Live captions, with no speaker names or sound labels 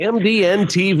MDN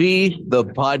TV, the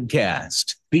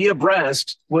podcast. Be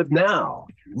abreast with now.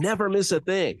 Never miss a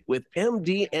thing with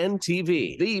MDN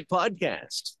TV, the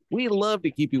podcast. We love to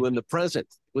keep you in the present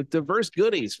with diverse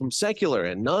goodies from secular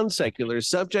and non-secular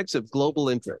subjects of global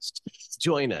interest.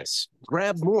 Join us.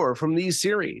 Grab more from these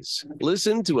series.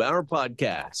 Listen to our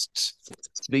podcasts.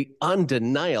 The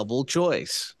undeniable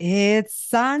choice. It's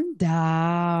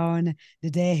sundown. The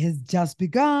day has just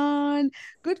begun.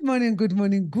 Good morning, good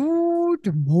morning,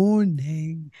 good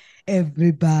morning,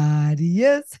 everybody.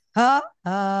 Yes,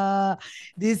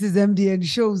 This is MDN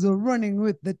Shows are running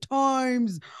with the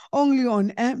times only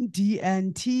on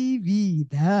MDN TV,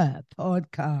 the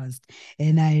podcast.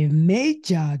 And I am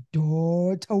Major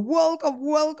Daughter.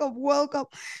 Welcome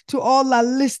to all our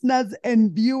listeners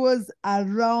and viewers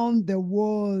around the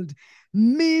world.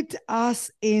 Meet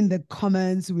us in the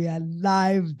comments. We are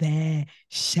live there.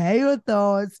 Share your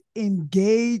thoughts,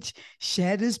 engage,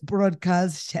 share this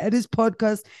broadcast, share this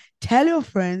podcast. Tell your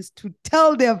friends to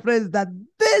tell their friends that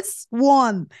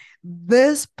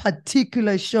this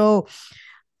particular show,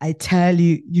 I tell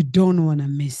you, you don't want to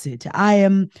miss it. I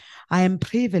am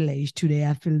privileged today.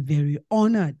 I feel very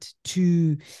honored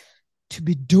to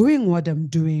be doing what I'm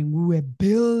doing. We were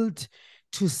built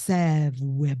to serve.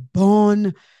 We were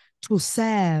born to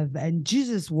serve. And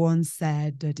Jesus once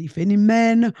said that if any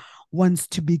man wants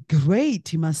to be great,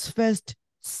 he must first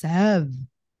serve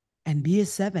and be a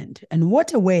servant. And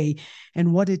what a way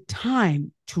and what a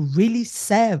time to really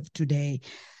serve today.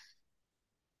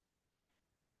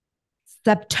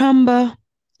 September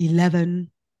 11,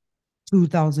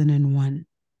 2001.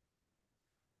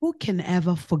 Who can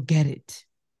ever forget it?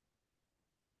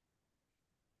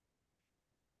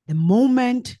 The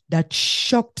moment that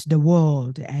shocked the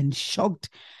world and shocked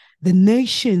the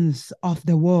nations of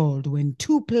the world when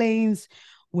two planes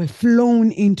were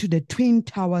flown into the Twin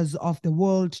Towers of the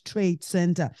World Trade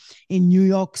Center in New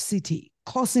York City,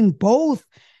 causing both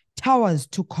towers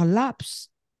to collapse.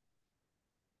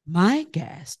 My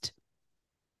guest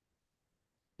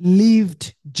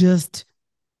lives just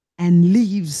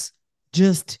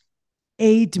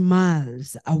 8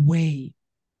 miles away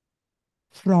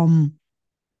from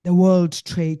the World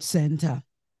Trade Center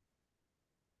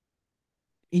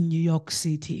in New York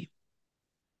City.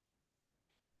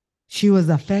 She was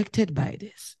affected by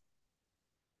this.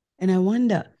 And I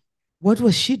wonder, what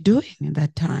was she doing in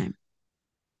that time?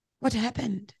 What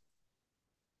happened?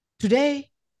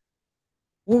 Today,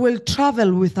 we will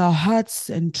travel with our hearts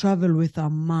and travel with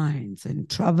our minds and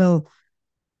travel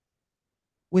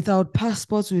without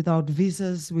passports, without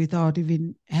visas, without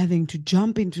even having to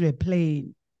jump into a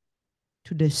plane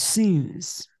to the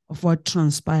scenes of what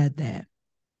transpired there,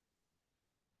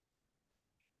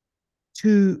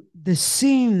 to the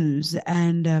scenes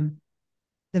and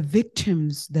the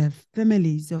victims, the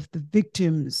families of the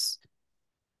victims.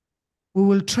 We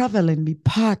will travel and be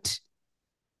part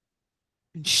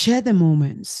and share the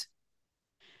moments.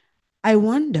 I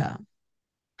wonder,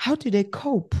 how did they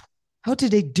cope? How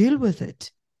did they deal with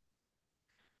it?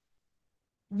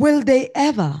 Will they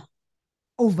ever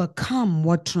overcome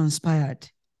what transpired?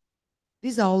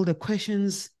 These are all the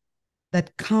questions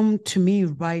that come to me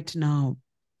right now.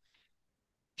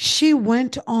 She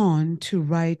went on to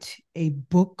write a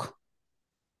book,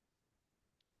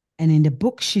 and in the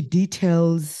book she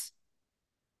details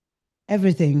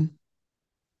everything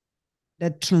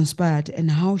that transpired and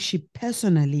how she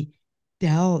personally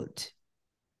dealt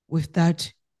with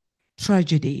that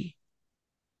tragedy,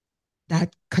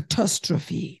 that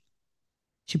catastrophe.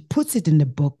 She puts it in the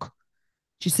book.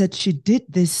 She said she did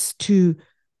this to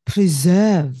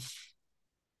preserve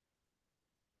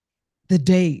the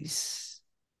days,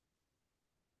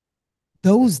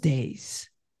 those days,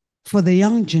 for the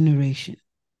young generation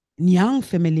and young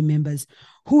family members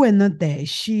who were not there.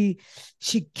 She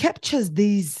captures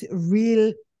these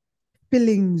real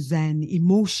feelings and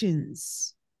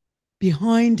emotions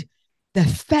behind the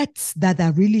facts that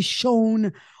are really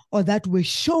shown or that were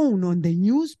shown on the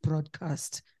news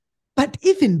broadcast. But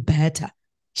even better,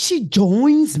 she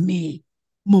joins me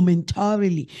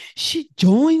momentarily. She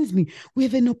joins me. We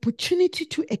have an opportunity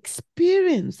to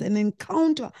experience and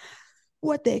encounter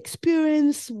what they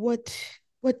experienced, what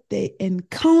they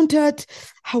encountered,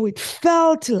 how it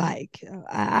felt like.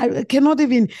 I cannot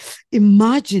even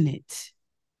imagine it.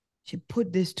 She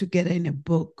put this together in a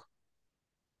book.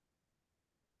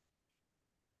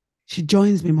 She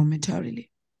joins me momentarily.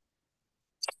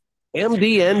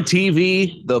 MDN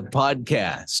TV, the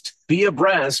podcast. Be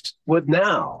abreast with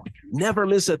Now. Never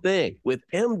miss a thing with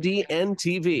MDN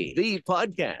TV, the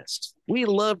podcast. We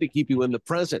love to keep you in the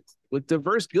present with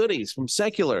diverse goodies from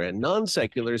secular and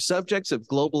non-secular subjects of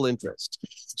global interest.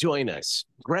 Join us.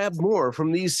 Grab more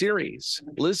from these series.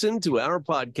 Listen to our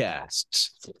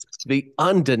podcasts. The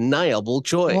undeniable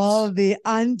choice. Well, the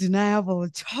undeniable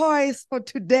choice for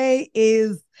today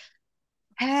is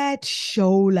Pat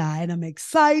Shola, and I'm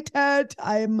excited.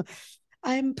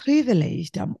 I'm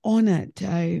privileged. I'm honored.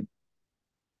 I'm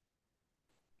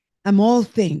all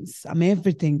things. I'm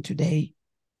everything today.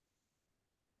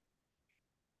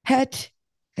 Pat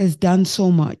has done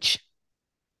so much.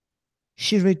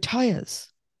 She retires.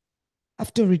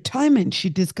 After retirement, she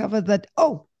discovered that,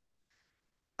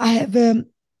 I have a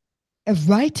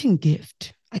writing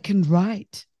gift. I can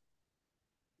write.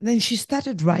 And then she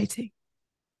started writing.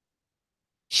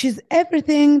 She's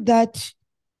everything that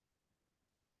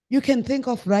you can think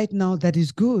of right now that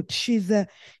is good. She's a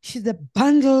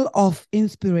bundle of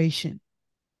inspiration,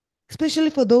 especially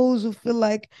for those who feel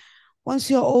like once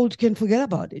you're old, you can forget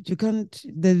about it. You can't,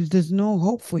 there's no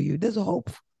hope for you. There's a hope.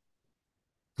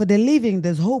 For the living,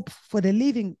 there's hope. For the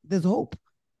living, there's hope.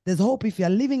 There's hope. If you're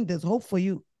living, there's hope for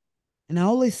you. And I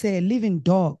always say a living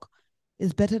dog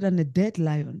is better than a dead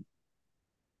lion.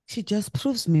 She just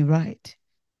proves me right.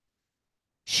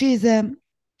 She's a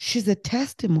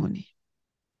testimony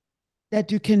that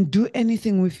you can do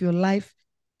anything with your life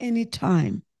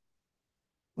anytime,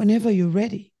 whenever you're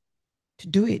ready to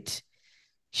do it.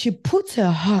 She puts her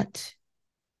heart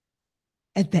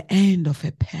at the end of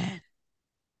a pen.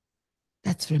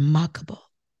 That's remarkable.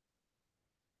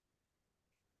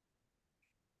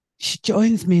 She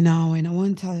joins me now, and I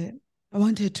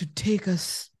want her to take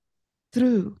us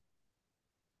through.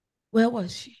 Where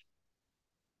was she?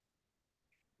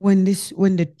 When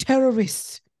the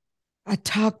terrorists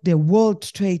attacked the World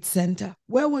Trade Center,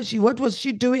 where was she? What was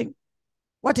she doing?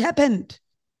 What happened?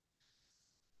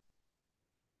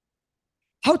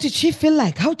 How did she feel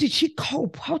like? How did she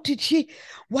cope? Why did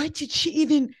she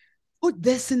even put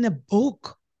this in a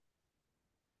book?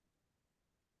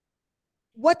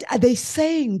 What are they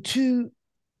saying to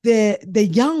the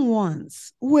young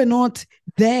ones who are not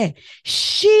there?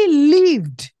 She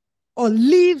lived or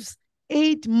lives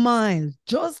 8 miles,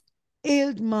 just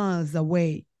 8 miles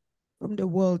away from the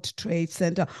World Trade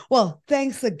Center. Well,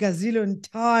 thanks a gazillion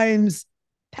times,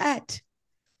 Pat,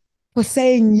 for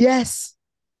saying yes,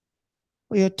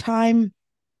 for your time,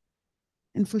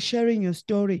 and for sharing your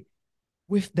story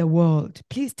with the world.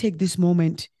 Please take this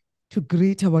moment to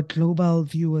greet our global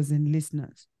viewers and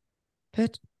listeners.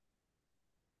 Pat?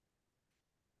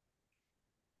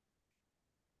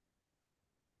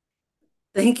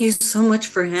 Thank you so much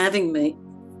for having me.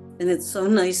 And it's so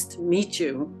nice to meet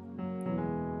you.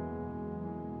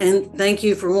 And thank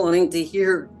you for wanting to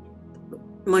hear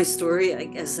my story, I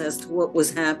guess, as to what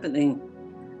was happening.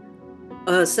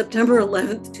 September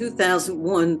 11th,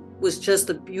 2001 was just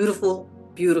a beautiful,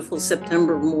 beautiful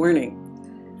September morning.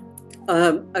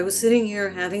 I was sitting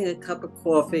here having a cup of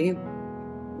coffee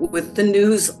with the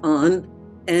news on,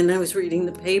 and I was reading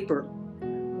the paper.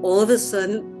 All of a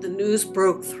sudden, the news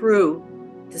broke through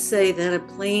to say that a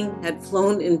plane had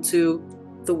flown into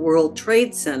the World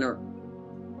Trade Center.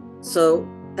 So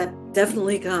that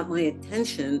definitely got my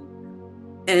attention.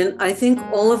 And I think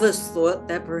all of us thought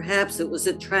that perhaps it was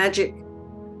a tragic,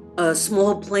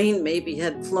 small plane maybe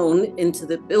had flown into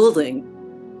the building.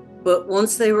 But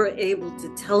once they were able to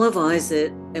televise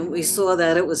it, and we saw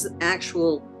that it was an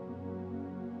actual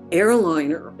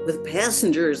airliner with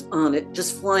passengers on it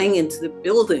just flying into the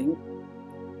building,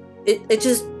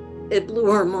 it blew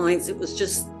our minds.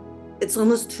 It's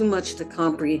almost too much to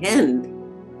comprehend.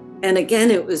 And again,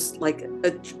 it was like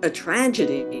a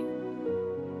tragedy.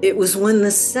 It was when the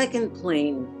second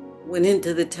plane went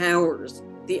into the towers,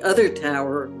 the other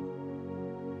tower,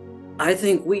 I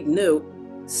think we knew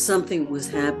something was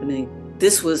happening.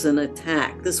 This was an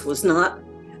attack. This was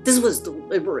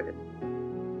deliberate.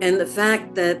 And the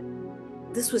fact that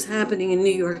this was happening in New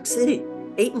York City,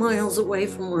 8 miles away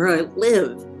from where I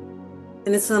live,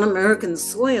 and it's on American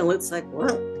soil, it's like,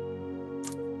 what?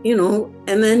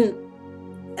 And then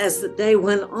as the day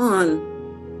went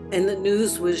on and the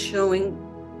news was showing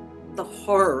the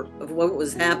horror of what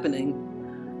was happening,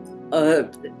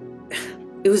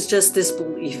 it was just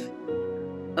disbelief.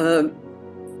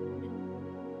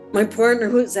 My partner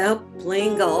was out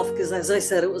playing golf because, as I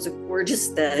said, it was a gorgeous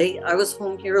day. I was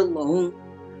home here alone.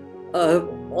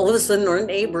 All of a sudden, our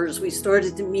neighbors, we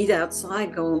started to meet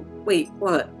outside going, wait,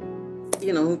 what? Do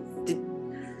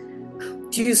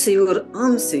you see what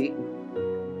I'm seeing?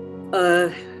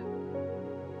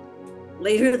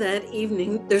 Later that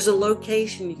evening, there's a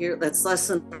location here that's less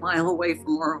than a mile away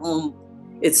from our home.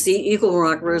 It's the Eagle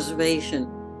Rock Reservation,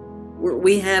 where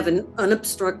we have an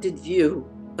unobstructed view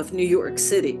of New York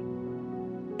City.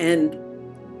 And,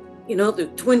 you know, the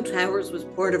Twin Towers was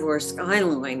part of our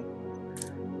skyline.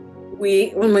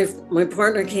 When my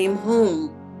partner came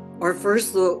home, our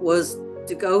first thought was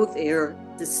to go there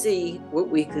to see what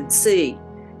we could see.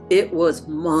 It was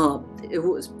mobbed, it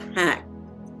was packed.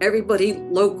 Everybody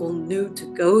local knew to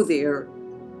go there,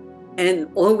 and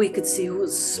all we could see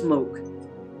was smoke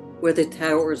where the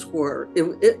towers were.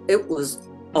 It was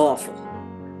awful.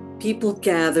 People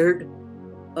gathered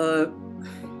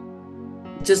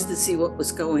just to see what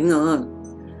was going on.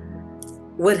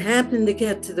 What happened to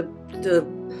get to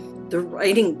the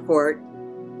writing part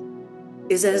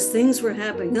is, as things were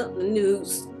happening up in the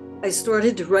news, I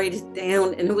started to write it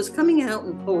down, and it was coming out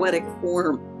in poetic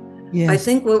form. Yes. I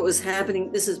think what was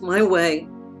happening, this is my way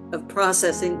of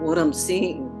processing what I'm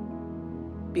seeing,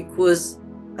 because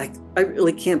I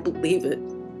really can't believe it.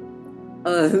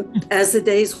 As the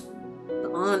days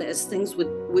went on, as things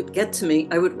would get to me,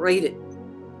 I would write it.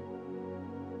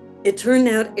 It turned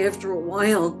out after a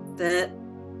while that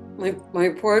my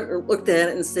partner looked at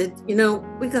it and said, you know,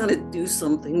 we got to do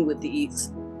something with these,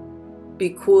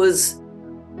 because,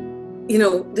 you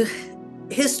know,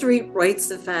 history writes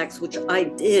the facts, which I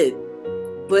did,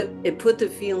 but it put the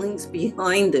feelings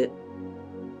behind it.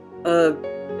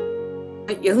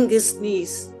 My youngest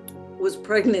niece was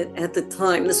pregnant at the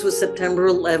time. This was September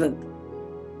 11th.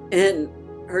 And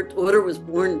her daughter was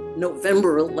born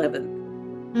November 11th.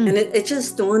 And it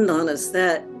just dawned on us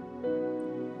that,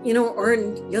 you know, our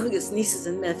youngest nieces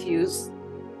and nephews,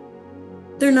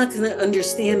 they're not going to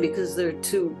understand because they're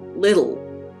too little,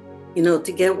 you know,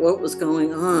 to get what was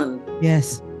going on.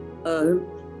 Yes.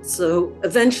 So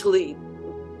eventually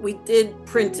we did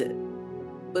print it,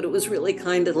 but it was really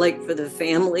kind of like for the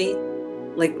family.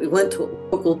 Like, we went to a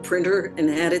local printer and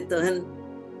had it done.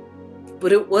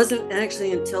 But it wasn't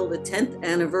actually until the 10th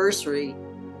anniversary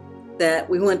that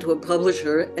we went to a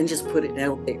publisher and just put it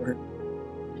out there.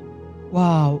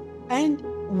 Wow. And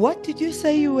what did you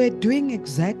say you were doing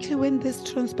exactly when this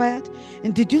transpired?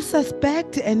 And did you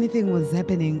suspect anything was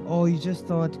happening, or you just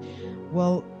thought,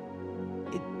 well,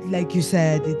 like you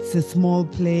said, it's a small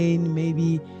plane,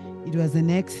 maybe it was an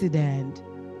accident?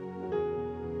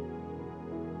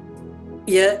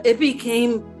 Yeah, it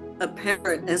became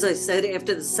apparent, as I said,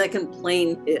 after the second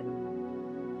plane hit,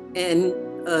 and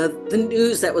the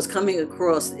news that was coming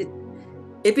across,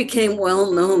 it became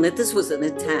well known that this was an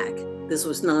attack. This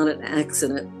was not an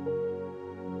accident.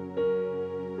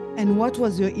 And what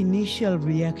was your initial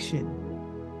reaction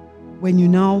when you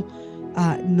now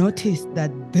noticed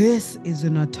that this is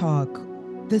an attack?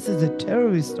 This is a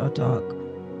terrorist attack.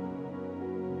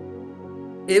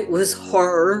 It was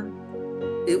horror.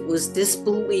 It was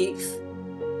disbelief.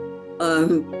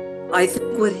 I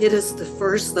think what hit us the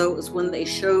first, though, was when they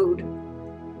showed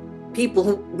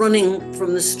people running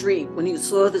from the street, when you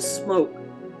saw the smoke,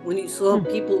 when you saw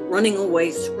people running away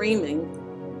screaming,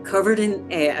 covered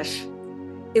in ash.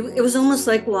 It was almost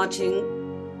like watching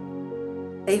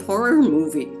a horror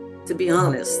movie, to be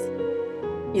honest.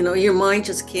 You know, your mind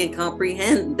just can't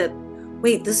comprehend that,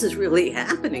 wait, this is really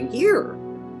happening here,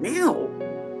 now.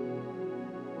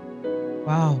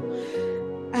 Wow.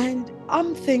 And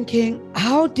I'm thinking,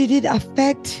 how did it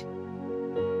affect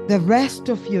the rest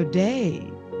of your day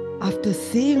after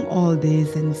seeing all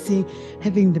this and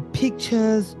having the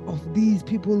pictures of these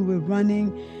people who were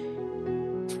running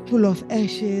full of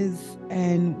ashes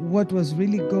and what was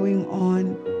really going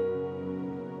on?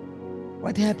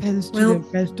 What happens to the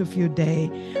rest of your day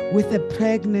with a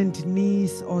pregnant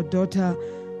niece or daughter?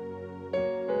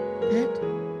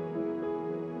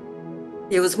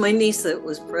 It was my niece that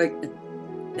was pregnant,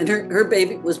 and her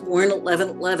baby was born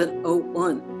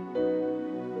 11/11/01.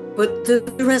 But the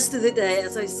rest of the day,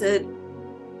 as I said,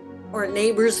 our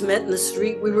neighbors met in the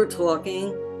street. We were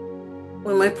talking.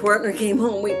 When my partner came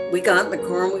home, we got in the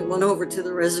car and we went over to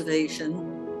the reservation.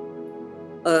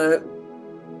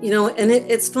 You know, and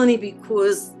it's funny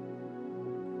because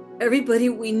everybody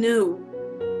we knew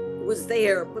was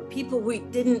there, but people we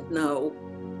didn't know,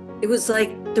 it was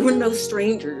like there were no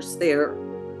strangers there.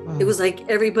 Wow. It was like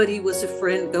everybody was a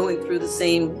friend going through the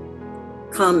same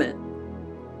comment.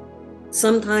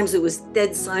 Sometimes it was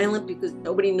dead silent because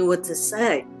nobody knew what to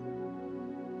say.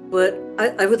 But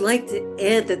I would like to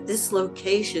add that this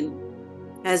location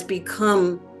has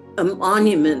become a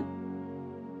monument.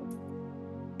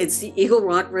 It's the Eagle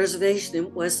Rock Reservation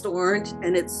in West Orange,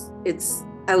 and it's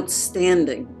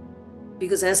outstanding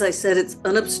because, as I said, it's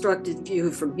unobstructed view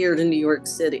from here to New York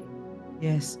City.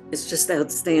 Yes. It's just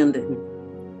outstanding.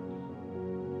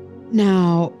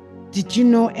 Now, did you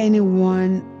know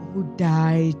anyone who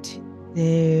died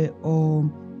there or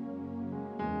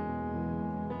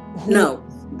who No,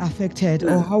 was affected,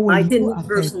 or no. how were I you didn't affected?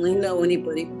 personally know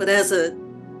anybody, but as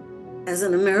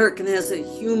an American, as a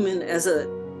human,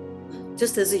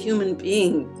 just as a human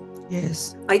being,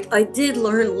 Yes. I did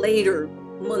learn later,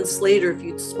 months later, if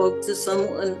you spoke to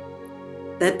someone,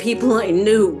 that people I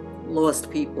knew lost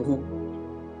people.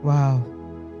 Wow.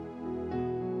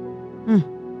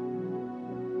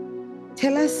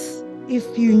 Tell us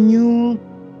if you knew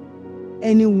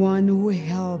anyone who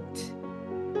helped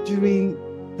during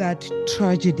that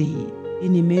tragedy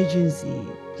in emergency.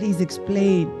 Please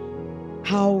explain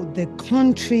how the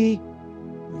country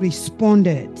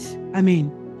responded. I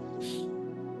mean,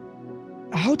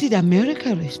 how did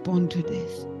America respond to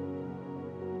this?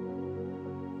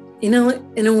 You know,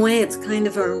 in a way, it's kind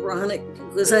of ironic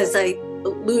because, as I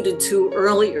alluded to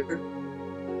earlier,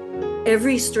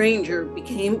 every stranger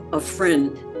became a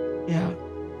friend. Yeah.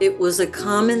 It was a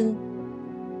common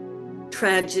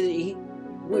tragedy.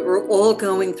 We were all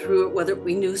going through it, whether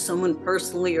we knew someone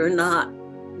personally or not.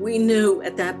 We knew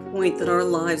at that point that our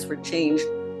lives were changed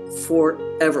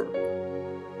forever.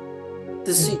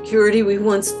 The security we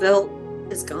once felt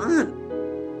is gone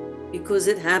because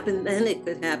it happened then, it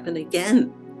could happen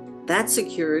again. That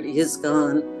security is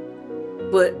gone.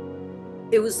 But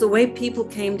it was the way people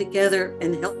came together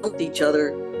and helped each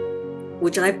other,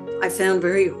 which I found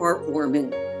very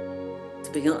heartwarming,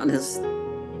 to be honest.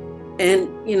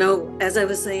 And, you know, as I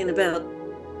was saying about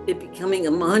it becoming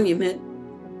a monument,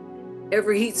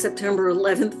 every September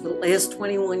 11th for the last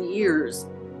 21 years,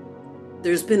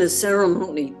 there's been a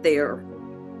ceremony there.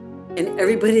 And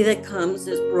everybody that comes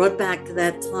is brought back to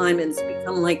that time, and it's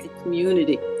become like a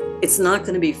community. It's not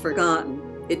going to be forgotten.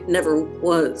 It never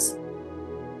was.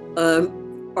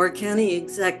 Our county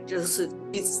exec, Joseph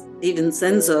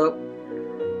DiVincenzo,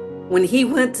 when he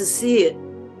went to see it,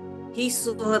 he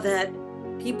saw that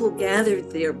people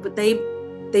gathered there, but they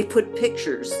put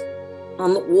pictures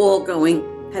on the wall going,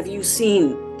 "Have you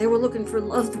seen?" They were looking for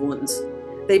loved ones.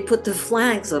 They put the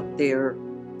flags up there.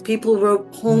 People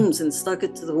wrote poems and stuck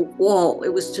it to the wall. It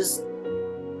was just,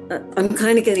 I'm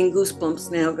kind of getting goosebumps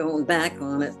now going back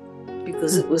on it,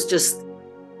 because it was just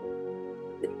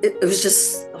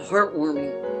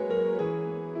heartwarming.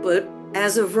 But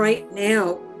as of right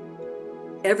now,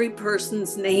 every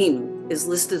person's name is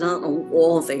listed on a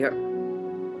wall there.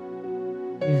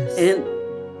 Yes. And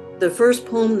the first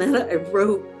poem that I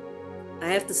wrote, I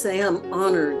have to say I'm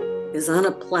honored, is on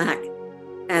a plaque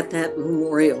at that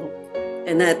memorial.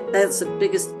 And that's the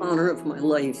biggest honor of my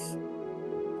life.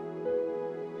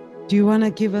 Do you want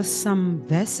to give us some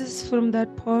verses from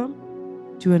that poem?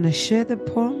 Do you want to share the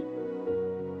poem?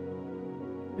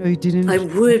 No, you didn't. I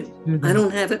would. I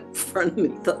don't have it in front of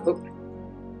me, though.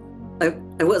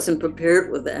 I wasn't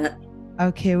prepared with that.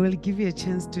 Okay, we'll give you a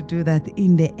chance to do that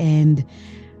in the end.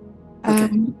 Okay.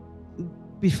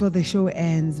 Before the show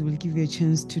ends, we'll give you a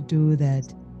chance to do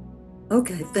that.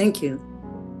 Okay, thank you.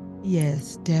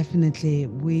 Yes, definitely.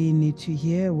 We need to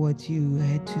hear what you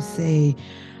had to say.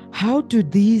 How do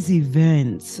these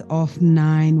events of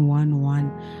 9/11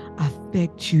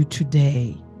 affect you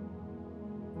today?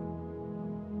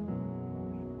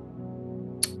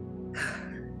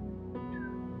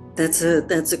 That's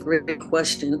a great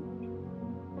question.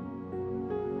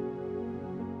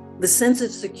 The sense of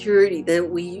security that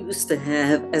we used to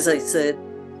have, as I said,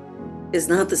 is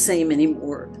not the same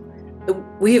anymore.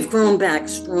 We have grown back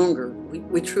stronger.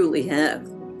 We truly have.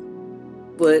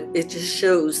 But it just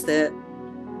shows that,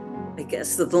 I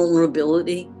guess, the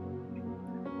vulnerability.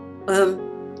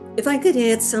 If I could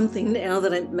add something now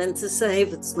that I meant to say,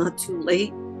 if it's not too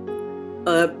late.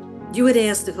 You had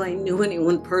asked if I knew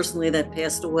anyone personally that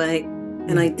passed away,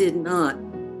 and I did not.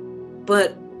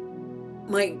 But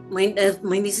my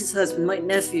niece's husband, my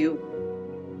nephew,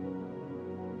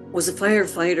 was a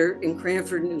firefighter in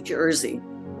Cranford, New Jersey.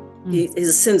 He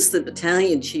is since the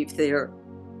battalion chief there.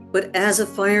 But as a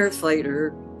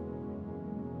firefighter,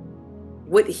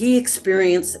 what he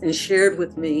experienced and shared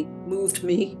with me moved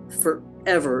me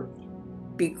forever,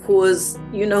 because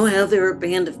you know how they're a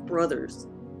band of brothers.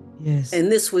 Yes.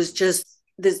 And this was just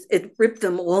this, it ripped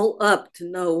them all up to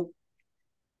know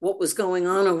what was going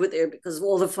on over there, because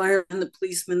all the firemen, the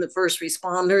policemen, the first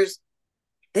responders,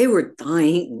 they were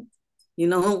dying, you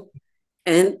know?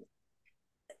 And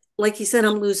like he said,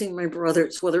 I'm losing my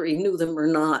brothers, whether he knew them or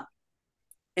not.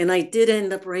 And I did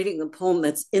end up writing a poem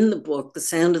that's in the book, The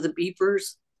Sound of the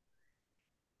Beepers.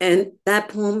 And that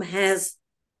poem has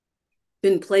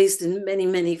been placed in many,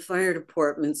 many fire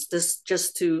departments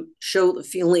just to show the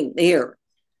feeling there.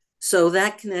 So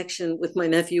that connection with my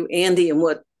nephew, Andy, and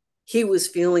what he was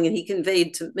feeling and he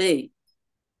conveyed to me.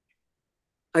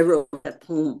 I wrote that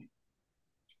poem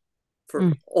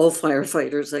for all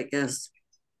firefighters, I guess.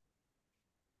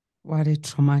 What a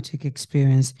traumatic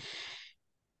experience.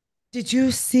 Did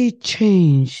you see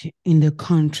change in the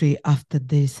country after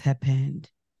this happened?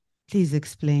 Please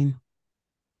explain.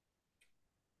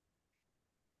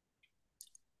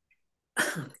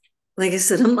 Like I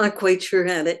said, I'm not quite sure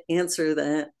how to answer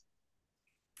that.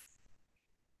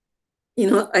 You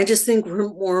know, I just think we're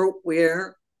more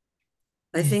aware.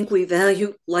 I think we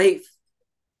value life,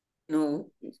 you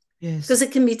know, because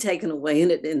it can be taken away in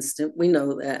an instant. We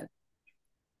know that.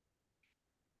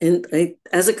 And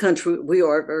as a country, we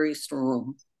are very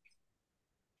strong.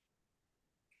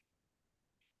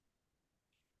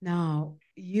 Now,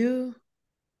 you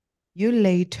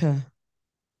later,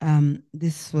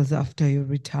 this was after your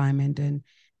retirement, and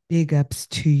big ups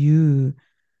to you,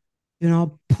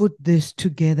 put this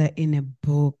together in a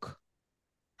book.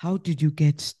 How did you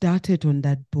get started on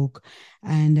that book?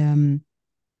 And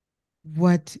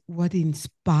what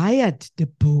inspired the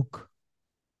book?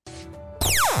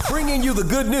 Bringing you the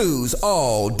good news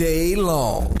all day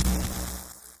long.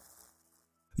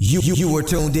 You were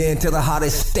tuned in to the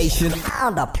hottest station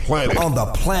on the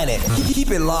planet.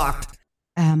 Keep it locked.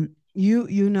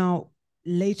 You now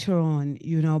later on,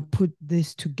 put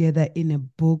this together in a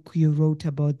book. You wrote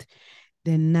about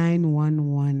the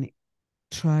 911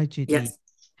 tragedy. Yes.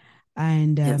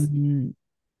 And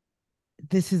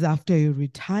this is after your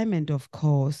retirement, of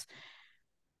course,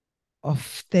 of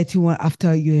 31,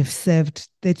 after you have served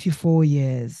 34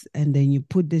 years. And then you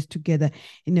put this together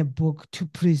in a book to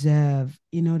preserve,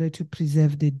 in order to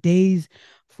preserve the days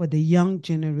for the young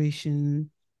generation,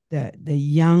 the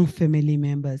young family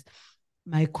members.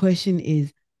 My question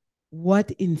is,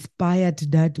 what inspired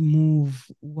that move?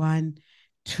 1,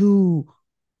 2,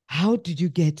 how did you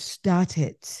get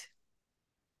started?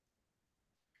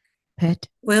 Pat?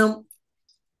 Well,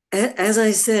 as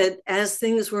I said, as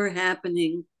things were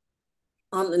happening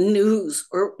on the news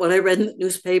or what I read in the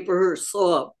newspaper or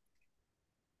saw,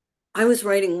 I was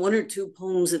writing 1 or 2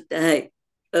 poems a day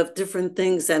of different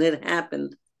things that had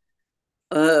happened.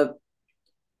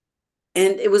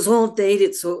 And it was all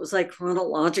dated, so it was like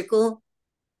chronological.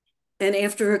 And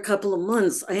after a couple of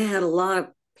months, I had a lot of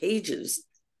pages.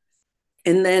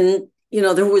 And then,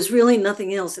 there was really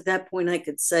nothing else at that point I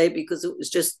could say because it was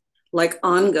just like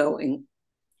ongoing.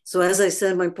 So as I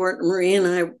said, my partner Marie and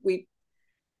I, we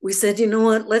said, you know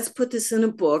what, let's put this in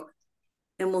a book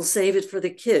and we'll save it for the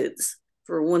kids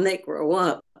for when they grow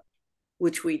up,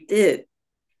 which we did.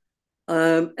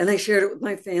 And I shared it with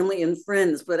my family and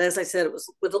friends. But as I said, it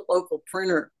was with a local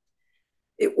printer.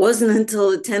 It wasn't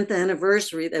until the 10th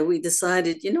anniversary that we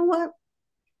decided, you know what,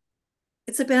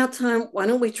 it's about time. Why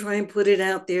don't we try and put it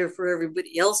out there for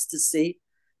everybody else to see?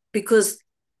 Because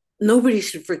nobody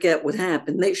should forget what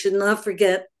happened. They should not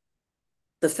forget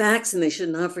the facts and they should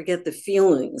not forget the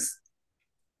feelings.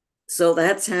 So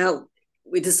that's how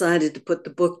we decided to put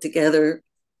the book together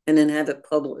and then have it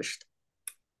published.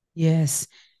 Yes.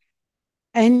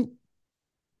 And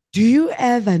do you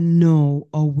ever know,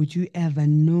 or would you ever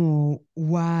know,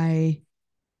 why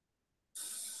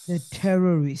the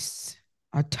terrorists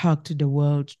attacked the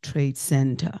World Trade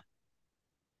Center?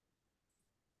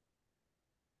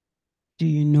 Do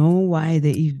you know why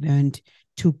the event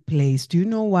took place? Do you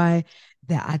know why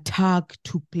the attack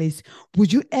took place?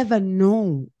 Would you ever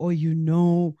know, or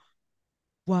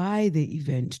why the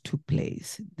event took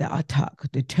place, the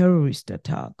attack, the terrorist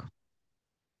attack?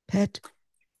 Pat?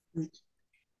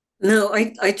 No,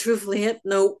 I truthfully have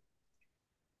no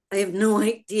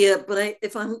idea. But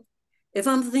if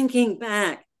I'm thinking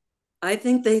back, I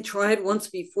think they tried once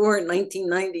before in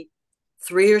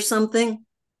 1993 or something.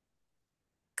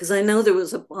 Because I know there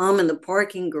was a bomb in the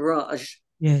parking garage.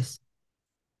 Yes.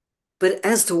 But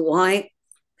as to why,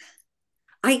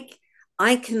 I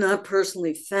cannot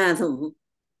personally fathom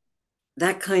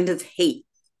that kind of hate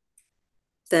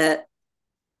that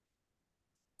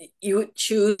you would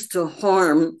choose to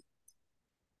harm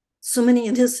so many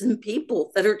innocent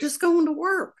people that are just going to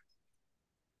work.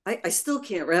 I still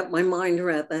can't wrap my mind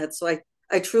around that. So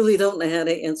I truly don't know how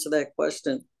to answer that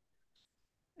question.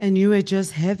 And you were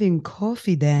just having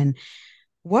coffee then.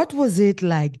 What was it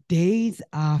like days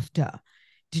after?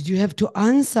 Did you have to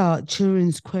answer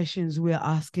children's questions we're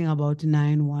asking about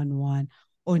 911,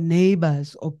 or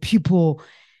neighbors or people?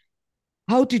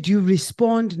 How did you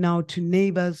respond now to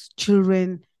neighbors,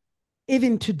 children,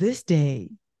 even to this day?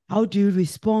 How do you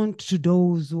respond to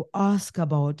those who ask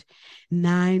about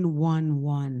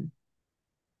 911?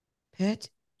 Pat?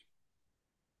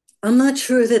 I'm not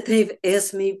sure that they've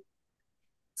asked me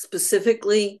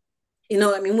specifically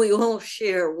I mean, we all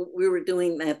share what we were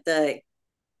doing that day.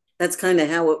 That's kind of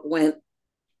how it went.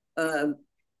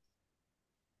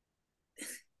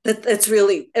 That's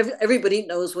really, everybody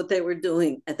knows what they were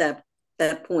doing at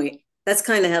that point. That's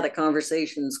kind of how the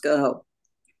conversations go.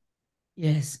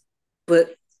 Yes.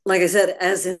 But like I said,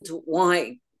 as into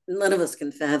why, none of us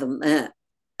can fathom that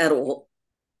at all.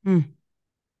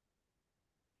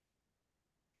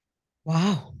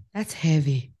 Wow, that's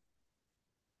heavy.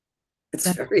 It's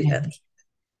very heavy.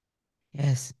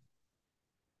 Yes.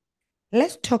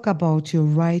 Let's talk about your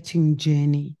writing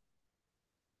journey.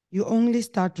 You only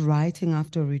start writing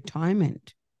after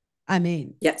retirement. I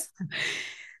mean, yes.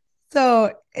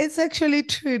 So it's actually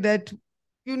true that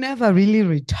you never really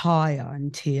retire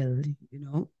until,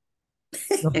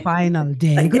 the final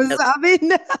day. Because I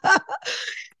mean,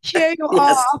 here you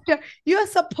are after you're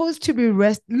supposed to be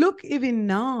rest. Look, even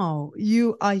now,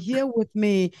 you are here with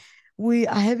me. We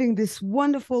are having this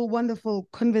wonderful, wonderful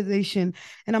conversation.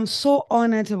 And I'm so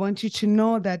honored. I want you to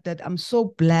know that I'm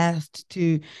so blessed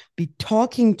to be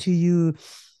talking to you.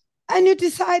 And you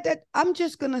decide that I'm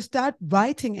just going to start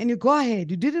writing. And you go ahead.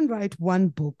 You didn't write one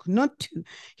book, not two.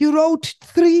 You wrote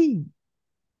 3.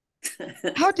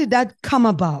 How did that come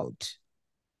about?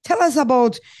 Tell us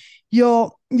about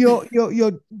your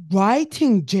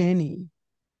writing journey.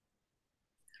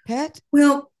 Pat?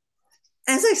 Well,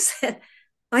 as I said,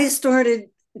 I started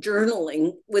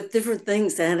journaling with different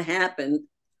things that happened.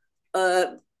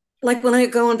 Like when I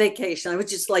go on vacation, I would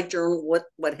just like journal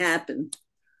what happened.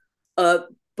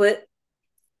 But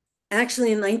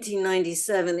actually in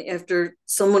 1997, after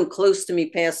someone close to me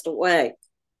passed away,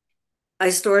 I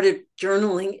started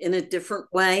journaling in a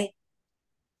different way.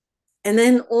 And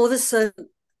then all of a sudden,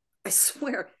 I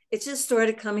swear, it just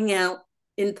started coming out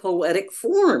in poetic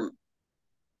form.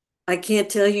 I can't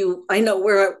tell you, I know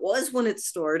where I was when it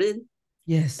started.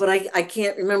 Yes. But I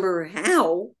can't remember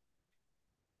how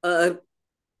that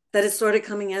it started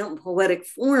coming out in poetic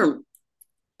form.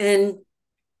 And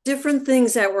different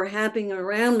things that were happening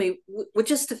around me would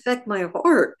just affect my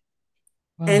heart.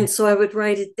 Wow. And so I would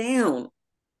write it down.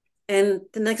 And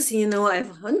the next thing you know, I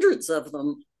have hundreds of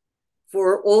them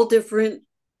for all different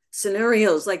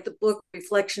scenarios, like the book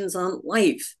Reflections on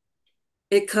Life.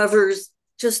 It covers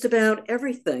just about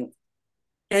everything.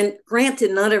 And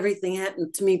granted, not everything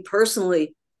happened to me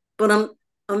personally, but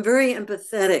I'm very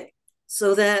empathetic,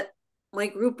 so that my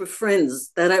group of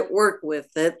friends that I work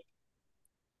with, that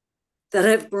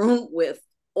I've grown with,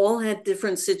 all had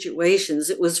different situations.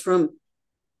 It was from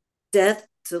death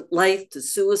to life to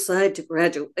suicide to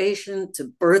graduation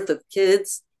to birth of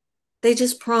kids. They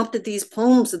just prompted these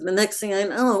poems, and the next thing I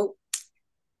know,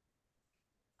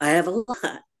 I have a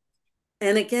lot.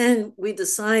 And again, we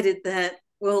decided that,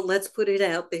 well, let's put it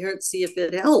out there and see if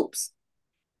it helps.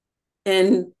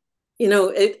 And,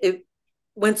 it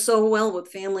went so well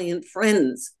with family and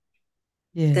friends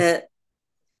that,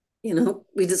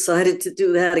 we decided to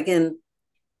do that again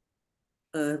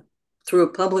through a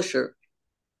publisher.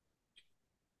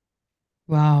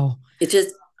 Wow. It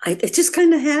just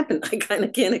kind of happened. I kind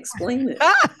of can't explain it.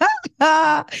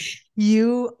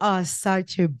 You are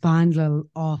such a bundle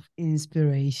of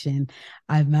inspiration.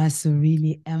 I must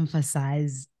really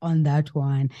emphasize on that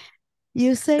one.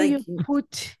 You say you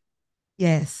put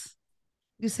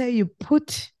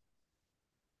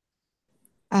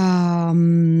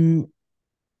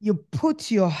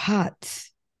your heart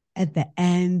at the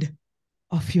end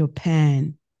of your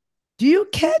pen. Do you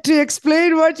care to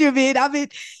explain what you mean? I mean,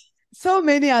 so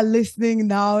many are listening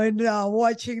now and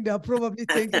watching. They're probably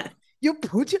thinking,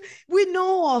 we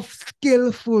know of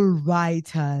skillful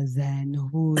writers and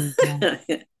who's,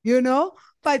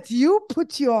 but you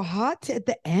put your heart at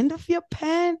the end of your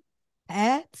pen.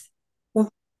 Well,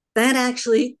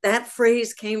 that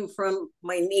phrase came from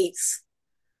my niece,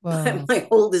 my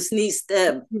oldest niece,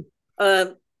 Deb.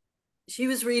 She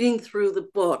was reading through the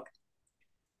book,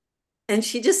 and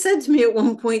she just said to me at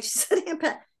one point, she said, "Hey,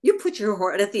 Pat, you put your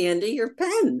heart at the end of your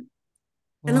pen."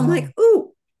 Wow. And I'm like,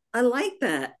 ooh, I like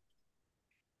that.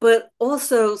 But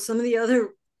also some of the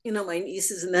other, my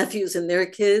nieces and nephews and their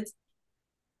kids,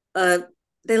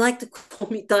 they like to call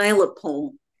me dial-up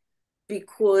poem,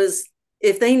 because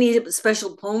if they need a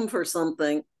special poem for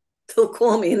something, they'll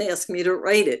call me and ask me to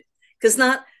write it. Because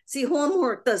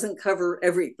Hallmark doesn't cover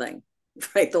everything,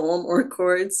 right? The Hallmark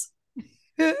cards.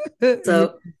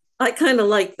 So I kind of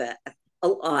like that a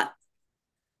lot.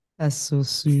 That's so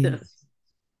sweet.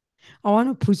 I want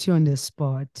to put you on the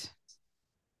spot.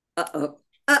 Uh-oh.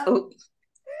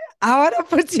 I want to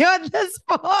put you on the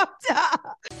spot.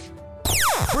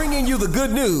 Bringing you the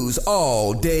good news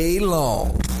all day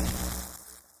long.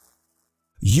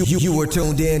 You were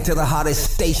tuned in to the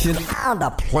hottest station on the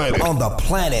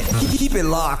planet. Keep it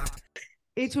locked.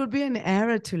 It would be an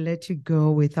error to let you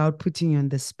go without putting you on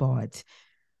the spot.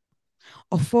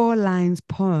 A 4-line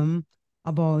poem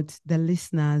about the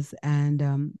listeners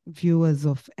and viewers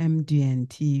of MDN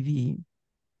TV,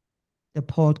 the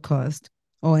podcast,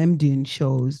 or MDN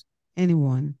shows,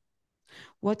 anyone.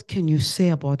 What can you say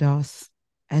about us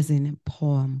as in a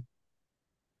poem?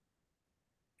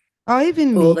 Or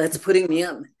even me. Oh, that's putting me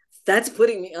on. That's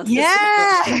putting me on. Yeah,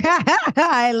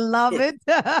 I love it.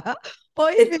 Or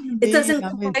even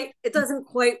It me, it doesn't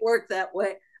quite work that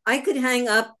way. I could hang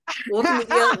up, walk into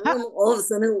the other room, all of a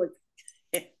sudden look.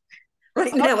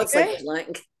 Right now it's like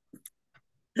blank.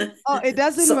 Oh, it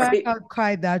doesn't work out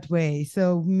quite that way.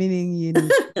 So meaning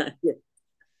Yeah.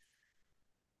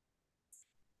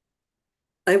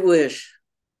 I wish.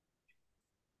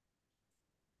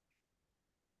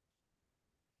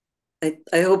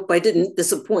 I hope I didn't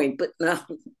disappoint, but no.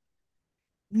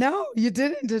 No, you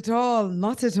didn't at all.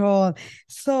 Not at all.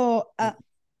 So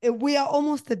we are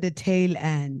almost at the tail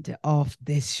end of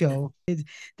this show.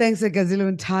 Thanks a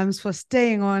gazillion times for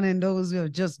staying on, and those who are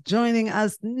just joining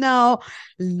us now.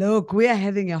 Look, we are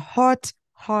having a hot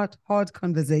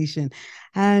conversation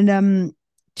and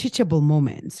teachable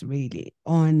moments, really.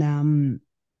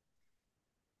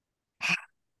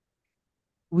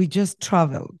 We just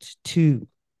traveled to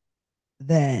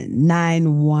the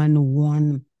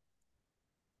 9/11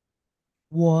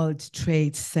 World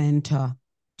Trade Center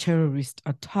terrorist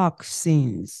attack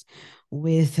scenes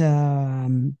with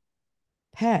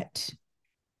Pat.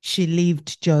 She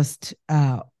lived just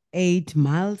 8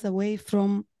 miles away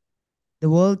from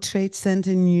the World Trade Center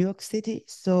in New York City.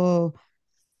 So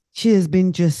she has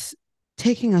been just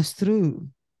taking us through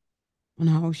on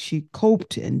how she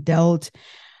coped and dealt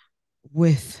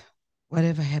with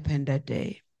whatever happened that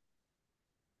day.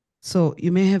 So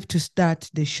you may have to start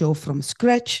the show from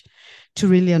scratch to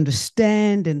really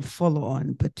understand and follow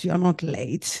on, but you're not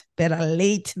late. Better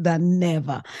late than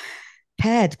never.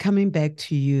 Pat, coming back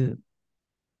to you,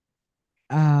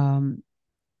 how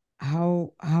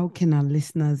can our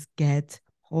listeners get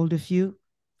hold of you,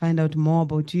 find out more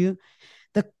about you?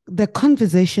 The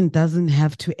conversation doesn't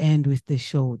have to end with the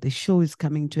show. The show is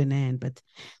coming to an end, but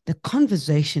the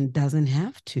conversation doesn't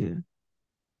have to.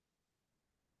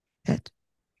 Pat?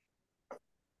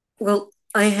 Well,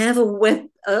 I have a web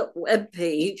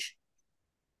page,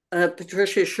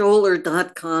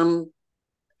 patriciascholler.com,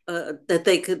 that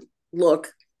they could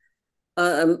look.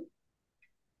 I'm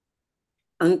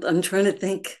trying to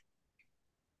think.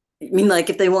 You mean like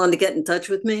if they wanted to get in touch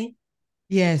with me?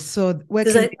 Yes. So where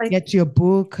can they get your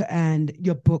book and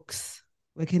your books?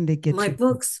 Where can they get my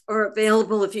books are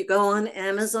available if you go on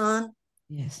Amazon.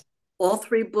 Yes. All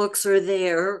 3 books are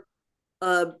there.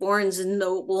 Barnes and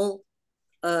Noble.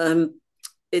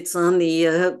 It's on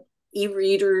the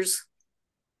e-readers.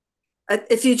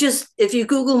 If you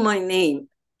Google my name,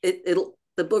 the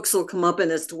books will come up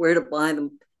and as to where to buy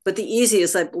them. But the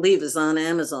easiest, I believe, is on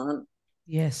Amazon.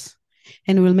 Yes.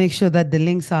 And we'll make sure that the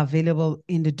links are available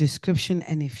in the description.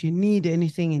 And if you need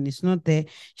anything and it's not there,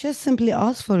 just simply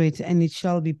ask for it and it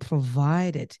shall be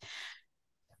provided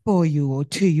for you or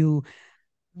to you.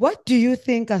 What do you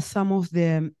think are some of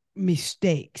the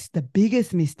mistakes, the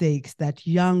biggest mistakes that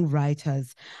young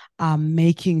writers are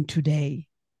making today?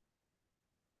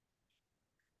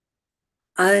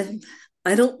 I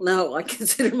don't know. I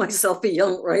consider myself a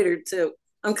young writer too.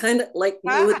 I'm kind of like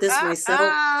new at this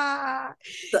myself.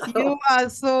 So. You are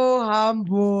so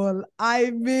humble.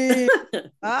 I mean,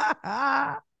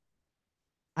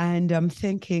 and I'm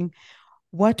thinking,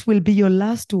 what will be your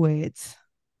last words?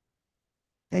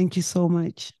 Thank you so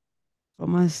much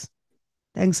from us.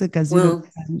 Thanks a gazillion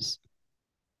times.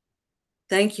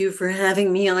 Thank you for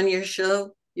having me on your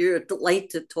show. You're a delight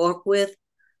to talk with.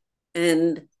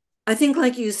 And I think,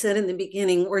 like you said in the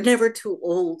beginning, we're never too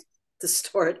old to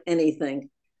start anything.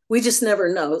 We just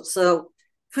never know. So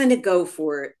kind of go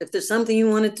for it. If there's something you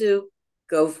want to do,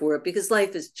 go for it, because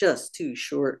life is just too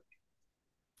short.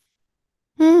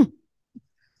 You're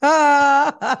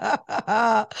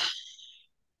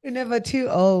never too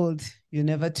old. You're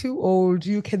never too old.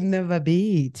 You can never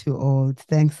be too old.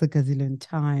 Thanks a gazillion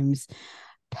times,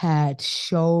 Pat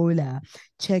Scholler.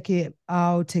 Check it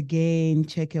out again.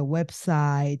 Check her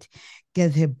website.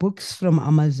 Get her books from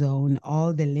Amazon.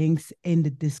 All the links in the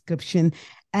description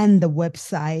and the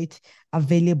website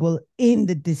available in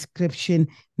the description.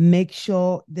 Make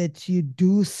sure that you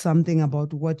do something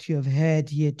about what you have heard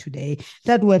here today.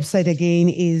 That website again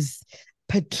is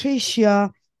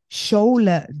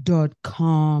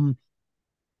patriciascholler.com.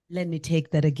 Let me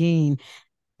take that again.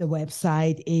 The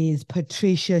website is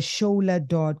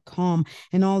patriciashola.com,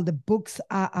 and all the books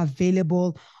are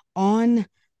available on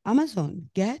Amazon.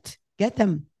 Get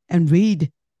them and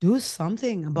read. Do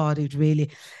something about it, really.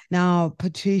 Now,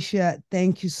 Patricia,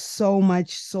 thank you so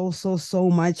much, so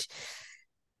much.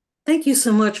 Thank you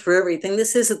so much for everything.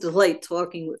 This is a delight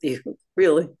talking with you,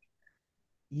 really.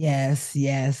 Yes.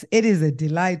 It is a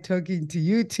delight talking to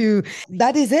you too.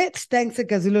 That is it. Thanks a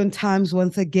gazillion times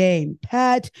once again.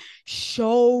 Pat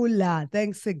Shola.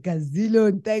 Thanks a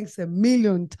gazillion. Thanks a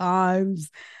million times.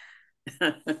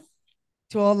 To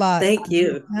all our Thank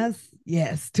you. listeners.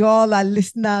 Yes. To all our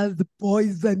listeners,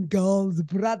 boys and girls,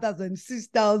 brothers and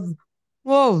sisters.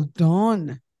 Well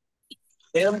done.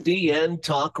 MDN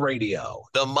Talk Radio.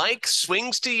 The mic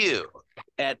swings to you.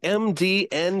 At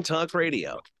MDN Talk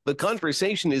Radio, the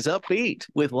conversation is upbeat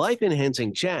with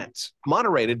life-enhancing chats,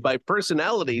 moderated by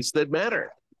personalities that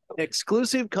matter.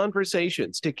 Exclusive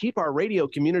conversations to keep our radio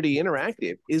community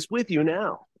interactive is with you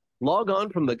now. Log on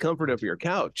from the comfort of your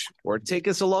couch or take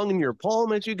us along in your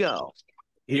palm as you go.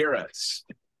 Hear us.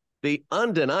 The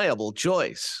undeniable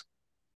choice.